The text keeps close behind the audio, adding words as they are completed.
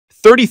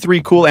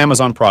33 cool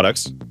Amazon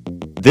products.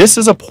 This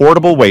is a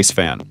portable waist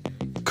fan.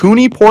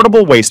 𝐏𝐫𝐨𝐝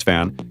portable waist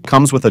fan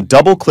comes with a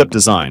double clip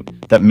design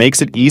that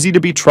makes it easy to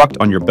be trucked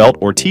on your belt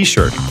or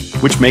t-shirt,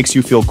 which makes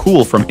you feel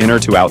cool from inner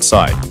to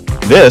outside.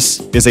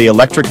 This is an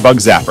electric bug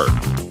zapper.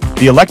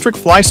 The electric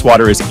fly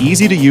swatter is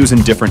easy to use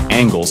in different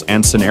angles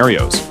and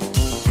scenarios.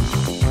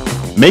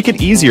 Make it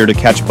easier to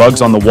catch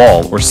bugs on the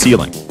wall or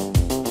ceiling.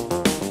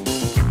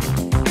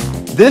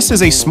 This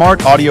is a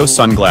smart audio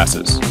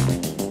sunglasses.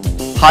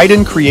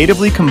 𝐏𝐫𝐨𝐝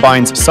creatively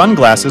combines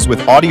sunglasses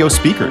with audio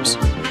speakers.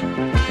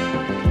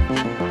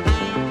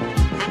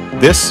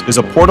 This is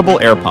a portable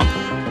air pump.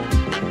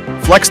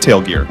 Flex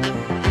tail gear.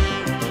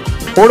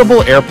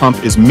 Portable air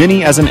pump is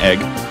mini as an egg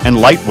and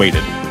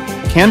light-weighted.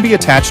 Can be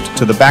attached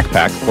to the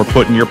backpack or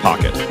put in your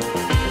pocket.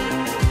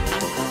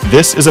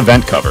 This is a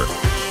vent cover.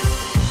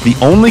 The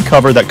only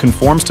cover that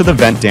conforms to the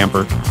vent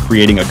damper,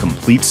 creating a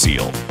complete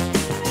seal.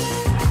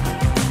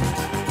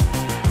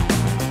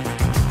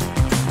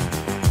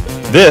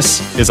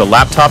 This is a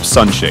laptop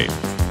sunshade.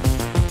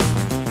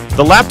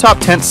 The laptop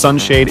tent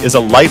sunshade is a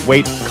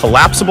lightweight,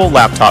 collapsible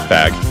laptop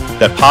bag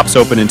that pops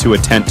open into a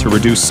tent to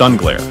reduce sun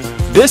glare.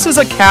 This is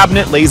a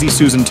cabinet Lazy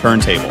Susan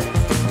turntable.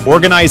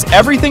 Organize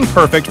everything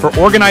perfect for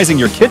organizing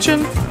your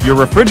kitchen, your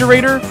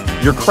refrigerator,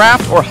 your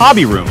craft or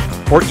hobby room,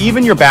 or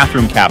even your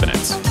bathroom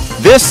cabinets.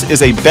 This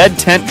is a bed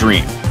tent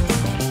dream.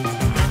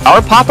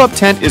 Our pop-up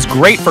tent is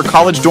great for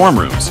college dorm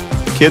rooms,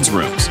 kids'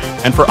 rooms,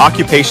 and for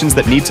occupations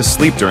that need to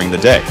sleep during the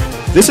day.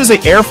 This is a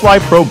airfly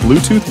Pro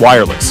Bluetooth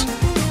wireless.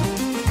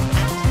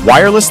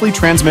 Wirelessly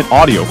transmit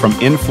audio from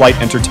in-flight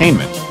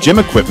entertainment, gym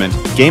equipment,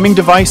 gaming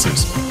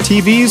devices,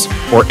 TVs,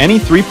 or any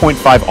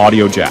 3.5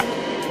 audio jack.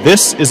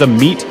 This is a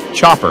meat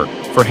chopper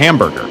for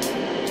Hamburger.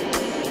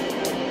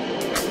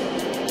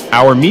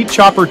 Our meat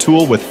chopper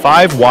tool with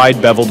 5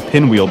 wide beveled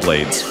pinwheel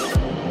blades,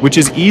 which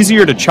is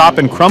easier to chop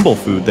and crumble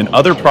food than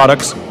other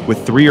products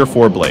with 3 or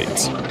 4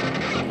 blades.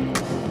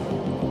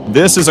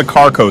 This is a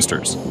car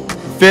coasters.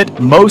 Fit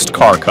most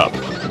car cup.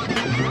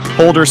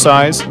 Holder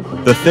size.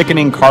 The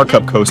thickening car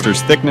cup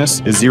coaster's thickness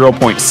is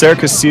 0.6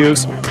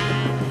 𝐏𝐫𝐶.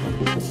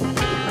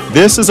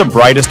 This is a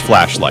Brightest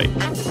Flashlight.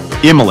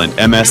 𝐏𝐫𝐶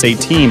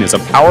MS-18 is a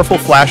powerful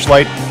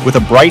flashlight with a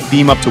bright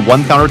beam up to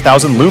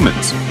 100,000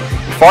 lumens.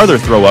 Farther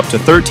throw up to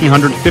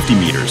 1,350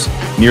 meters,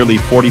 nearly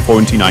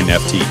 4049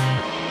 FT.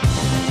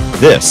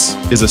 This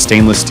is a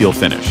stainless steel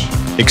finish.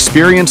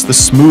 Experience the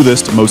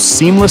smoothest, most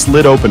seamless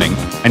lid opening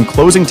and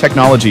closing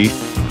technology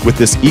with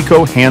this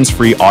𝐏𝐫𝐶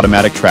hands-free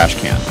automatic trash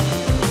can.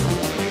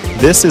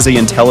 This is an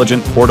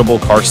intelligent portable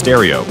car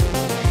stereo.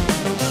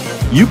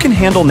 You can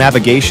handle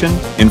navigation,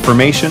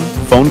 information,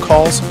 phone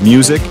calls,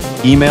 music,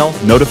 email,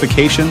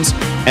 notifications,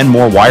 and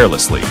more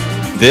wirelessly.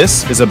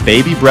 This is a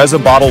baby Brezza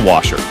bottle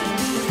washer.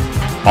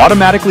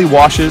 Automatically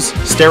washes,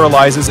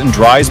 sterilizes, and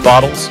dries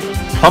bottles,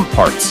 pump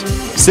parts,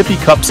 sippy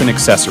cups, and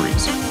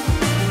accessories.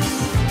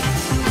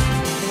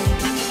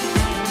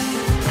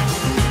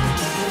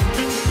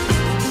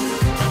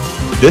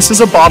 This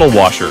is a bottle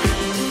washer.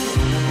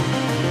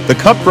 The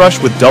cup brush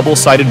with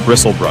double-sided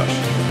bristle brush.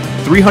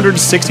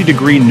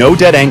 360-degree no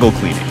dead angle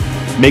cleaning.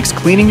 Makes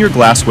cleaning your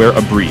glassware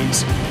a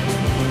breeze.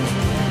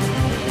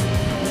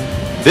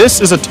 This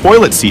is a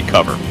toilet seat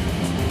cover.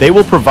 They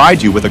will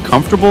provide you with a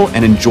comfortable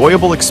and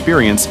enjoyable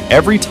experience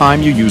every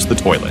time you use the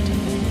toilet.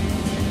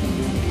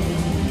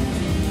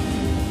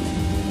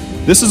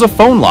 This is a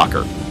phone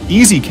locker.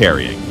 Easy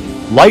carrying.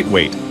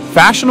 Lightweight,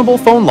 fashionable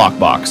phone lock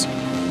box.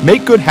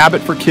 Make good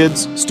habit for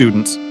kids,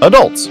 students,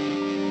 adults.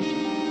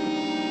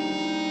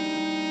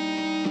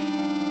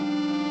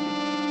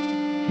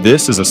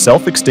 This is a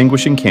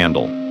self-extinguishing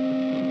candle.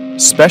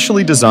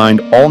 Specially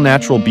designed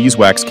all-natural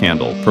beeswax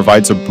candle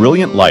provides a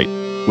brilliant light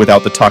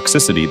without the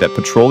toxicity that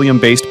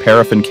petroleum-based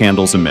paraffin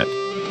candles emit.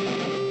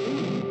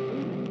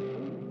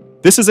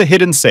 This is a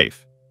hidden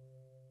safe.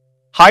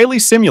 Highly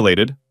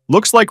simulated,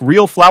 looks like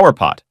real flower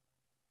pot.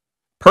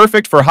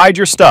 Perfect for hide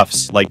your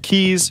stuffs like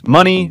keys,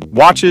 money,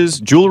 watches,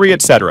 jewelry,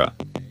 etc.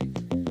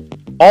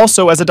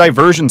 Also as a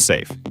diversion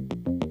safe.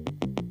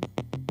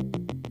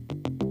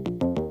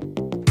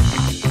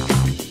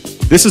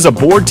 This is a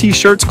board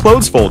t-shirts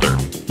clothes folder.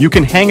 You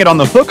can hang it on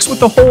the hooks with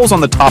the holes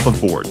on the top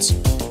of boards.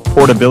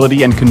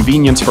 Portability and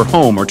convenience for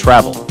home or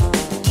travel.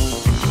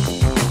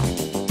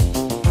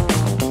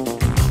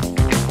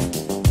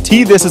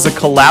 This is a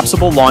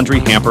collapsible laundry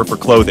hamper for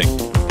clothing.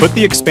 Put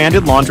the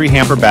expanded laundry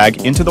hamper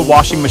bag into the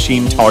washing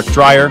machine torque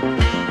dryer.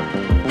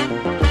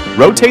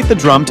 Rotate the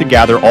drum to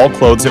gather all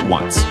clothes at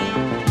once.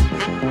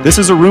 This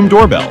is a room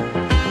doorbell.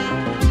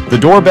 The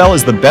doorbell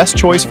is the best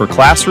choice for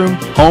classroom,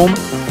 home,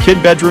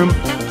 kid bedroom,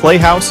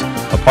 playhouse,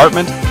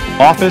 apartment,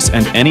 office,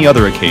 and any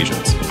other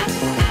occasions.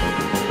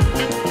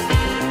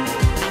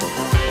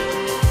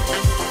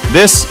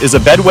 This is a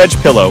bed wedge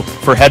pillow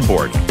for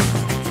headboard.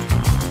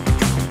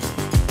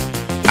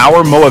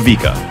 Our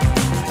Moavica.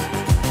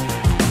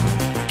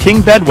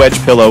 King bed wedge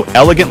pillow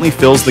elegantly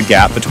fills the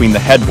gap between the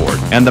headboard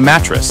and the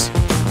mattress,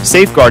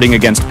 safeguarding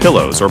against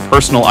pillows or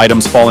personal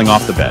items falling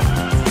off the bed.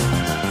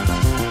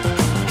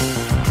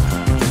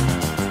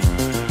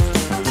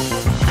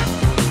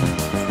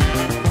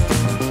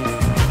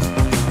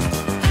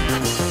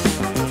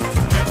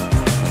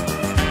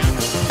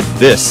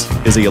 This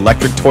is the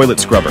electric toilet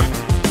scrubber.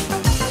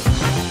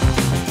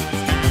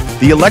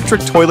 The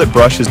electric toilet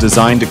brush is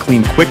designed to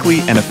clean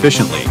quickly and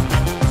efficiently.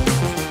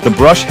 The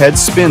brush head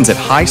spins at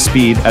high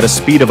speed at a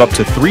speed of up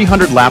to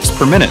 300 laps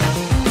per minute.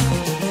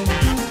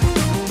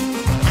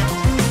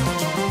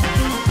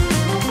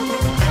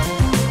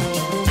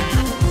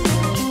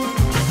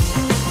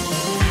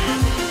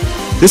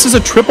 This is a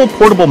triple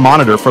portable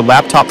monitor for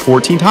laptop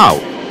 14 Tau.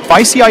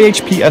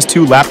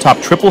 𝐏𝐫𝐨𝐝 laptop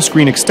triple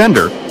screen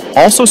extender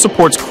also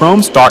supports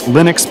Chrome Start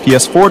Linux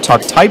PS4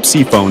 Talk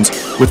Type-C phones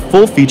with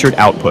full-featured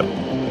output.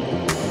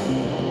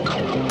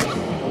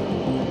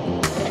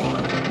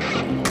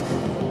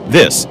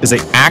 This is a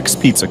axe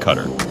pizza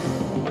cutter.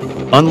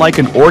 Unlike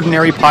an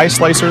ordinary pie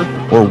slicer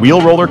or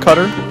wheel roller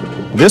cutter,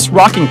 this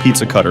rocking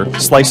pizza cutter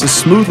slices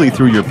smoothly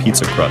through your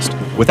pizza crust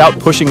without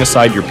pushing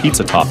aside your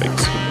pizza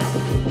toppings.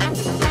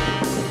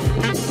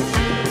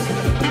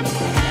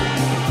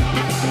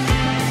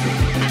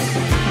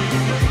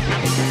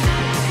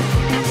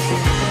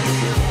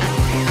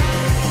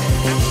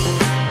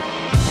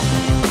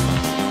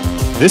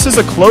 This is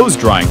a clothes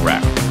drying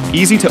rack,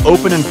 easy to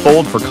open and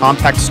fold for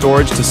compact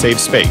storage to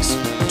save space.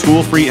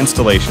 Tool-free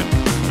installation.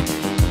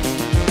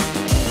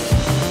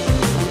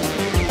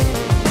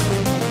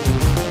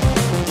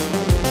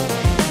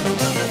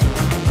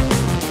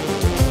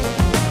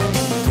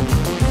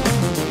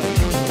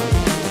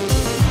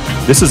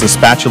 This is a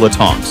spatula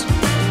tongs.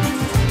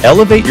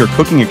 Elevate your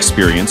cooking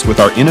experience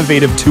with our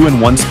innovative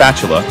 2-in-1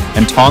 spatula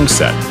and tongs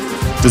set,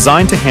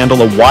 designed to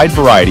handle a wide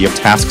variety of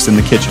tasks in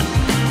the kitchen.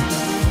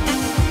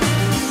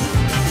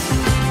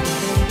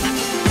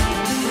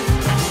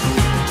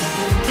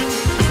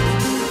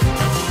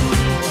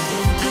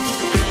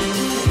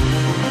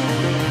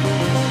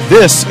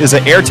 This is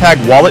an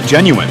AirTag wallet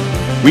genuine.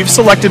 We've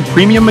selected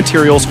premium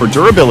materials for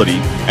durability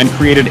and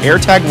created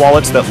AirTag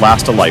wallets that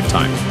last a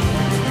lifetime.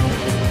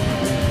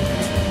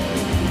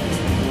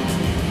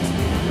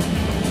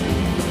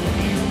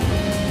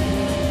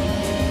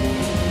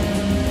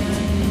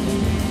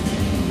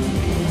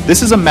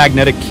 This is a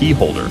magnetic key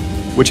holder,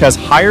 which has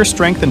higher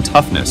strength and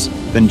toughness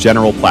than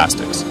general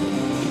plastics.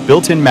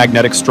 Built-in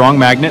magnetic strong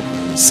magnet,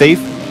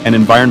 safe and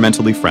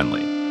environmentally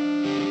friendly.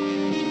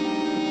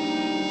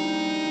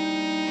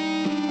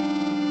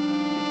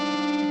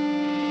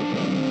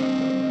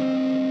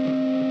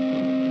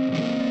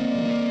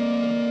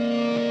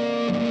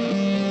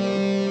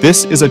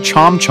 This is a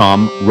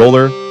chom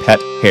roller pet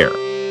hair.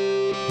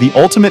 The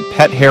ultimate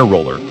pet hair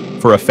roller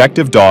for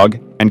effective dog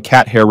and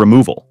cat hair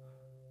removal.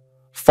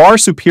 Far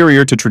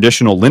superior to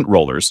traditional lint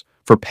rollers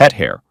for pet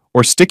hair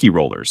or sticky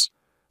rollers,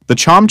 the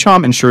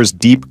chom ensures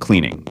deep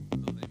cleaning.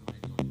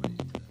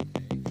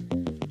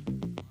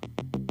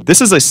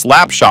 This is a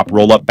Slapp Shop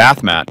roll-up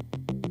bath mat.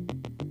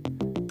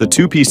 The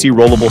 2-PC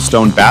rollable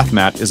stone bath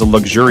mat is a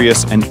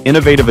luxurious and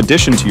innovative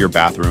addition to your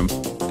bathroom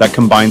that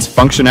combines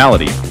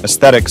functionality,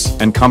 aesthetics,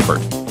 and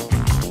comfort.